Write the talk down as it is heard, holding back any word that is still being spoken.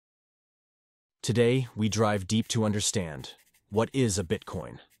Today, we dive deep to understand what is a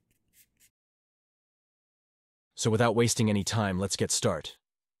Bitcoin. So without wasting any time, let's get started.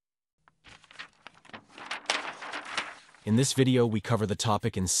 In this video, we cover the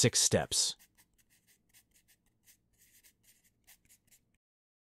topic in 6 steps.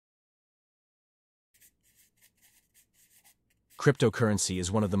 Cryptocurrency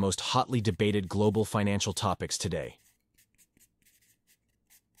is one of the most hotly debated global financial topics today.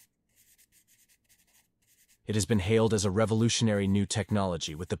 It has been hailed as a revolutionary new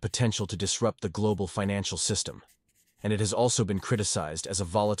technology with the potential to disrupt the global financial system. And it has also been criticized as a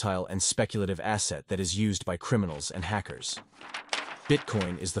volatile and speculative asset that is used by criminals and hackers.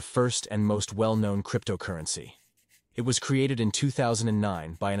 Bitcoin is the first and most well-known cryptocurrency. It was created in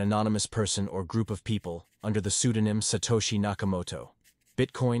 2009 by an anonymous person or group of people under the pseudonym Satoshi Nakamoto.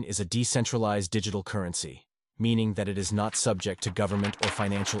 Bitcoin is a decentralized digital currency, meaning that it is not subject to government or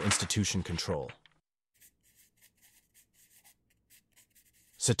financial institution control.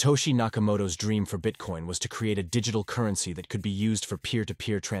 Satoshi Nakamoto's dream for Bitcoin was to create a digital currency that could be used for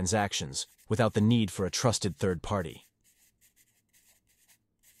peer-to-peer transactions without the need for a trusted third party.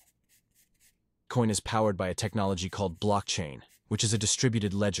 Bitcoin is powered by a technology called blockchain, which is a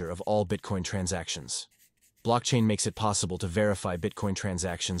distributed ledger of all Bitcoin transactions. Blockchain makes it possible to verify Bitcoin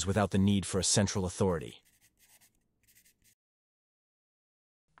transactions without the need for a central authority.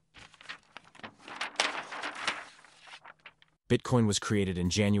 Bitcoin was created in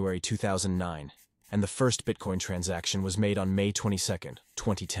January 2009, and the first Bitcoin transaction was made on May 22,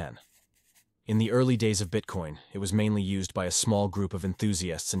 2010. In the early days of Bitcoin, it was mainly used by a small group of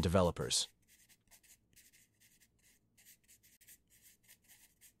enthusiasts and developers.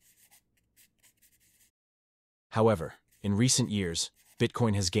 However, in recent years,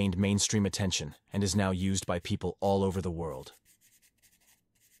 Bitcoin has gained mainstream attention and is now used by people all over the world.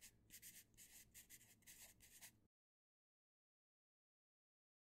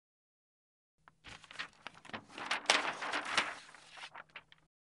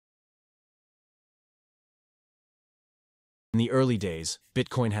 In the early days,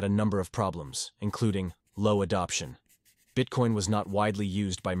 Bitcoin had a number of problems, including low adoption. Bitcoin was not widely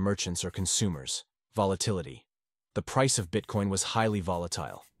used by merchants or consumers. Volatility. The price of Bitcoin was highly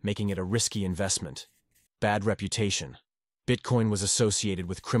volatile, making it a risky investment. Bad reputation. Bitcoin was associated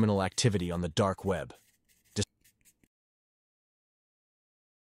with criminal activity on the dark web.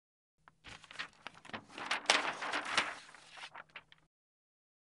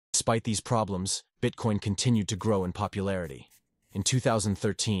 Despite these problems, Bitcoin continued to grow in popularity. In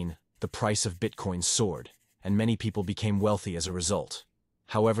 2013, the price of Bitcoin soared, and many people became wealthy as a result.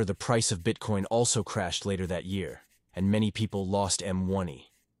 However, the price of Bitcoin also crashed later that year, and many people lost money.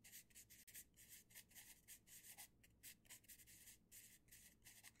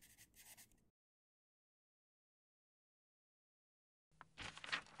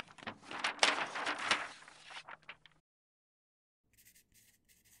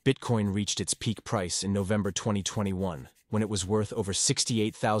 Bitcoin reached its peak price in November 2021, when it was worth over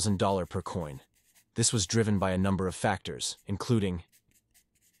 $68,000 per coin. This was driven by a number of factors, including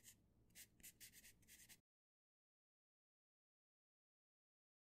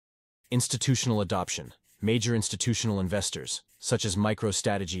institutional adoption. Major institutional investors, such as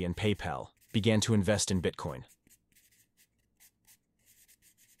MicroStrategy and PayPal, began to invest in Bitcoin.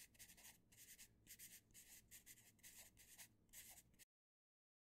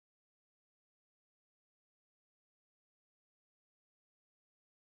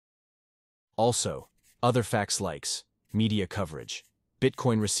 Also, other facts like media coverage.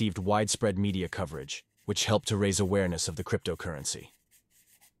 Bitcoin received widespread media coverage, which helped to raise awareness of the cryptocurrency.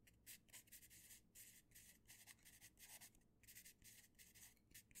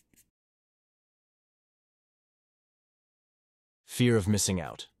 Fear of missing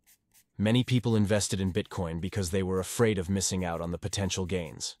out. Many people invested in Bitcoin because they were afraid of missing out on the potential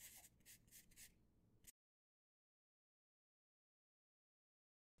gains.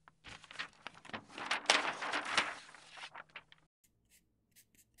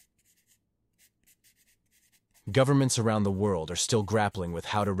 Governments around the world are still grappling with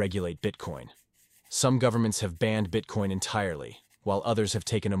how to regulate Bitcoin. Some governments have banned Bitcoin entirely, while others have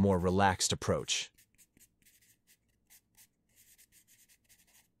taken a more relaxed approach.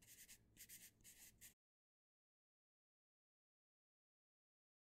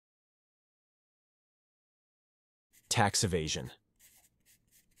 Tax evasion.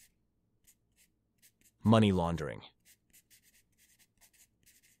 Money laundering.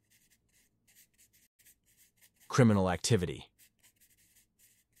 Criminal activity.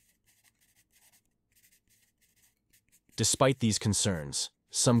 Despite these concerns,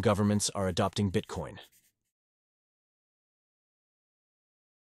 Some governments are adopting Bitcoin.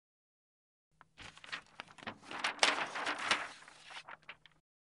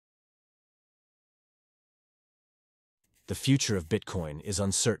 The future of Bitcoin is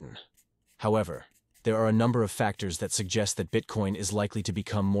uncertain. However, there are a number of factors that suggest that Bitcoin is likely to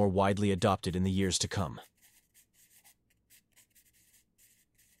become more widely adopted in the years to come.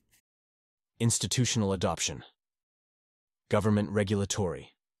 Institutional adoption. Government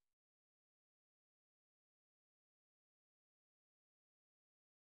regulatory.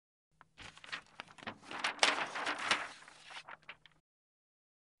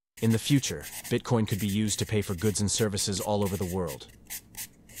 In the future, Bitcoin could be used to pay for goods and services all over the world.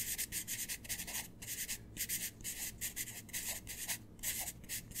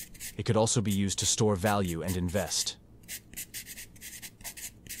 It could also be used to store value and invest.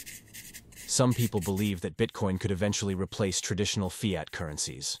 Some people believe that Bitcoin could eventually replace traditional fiat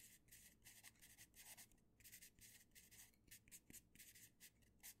currencies.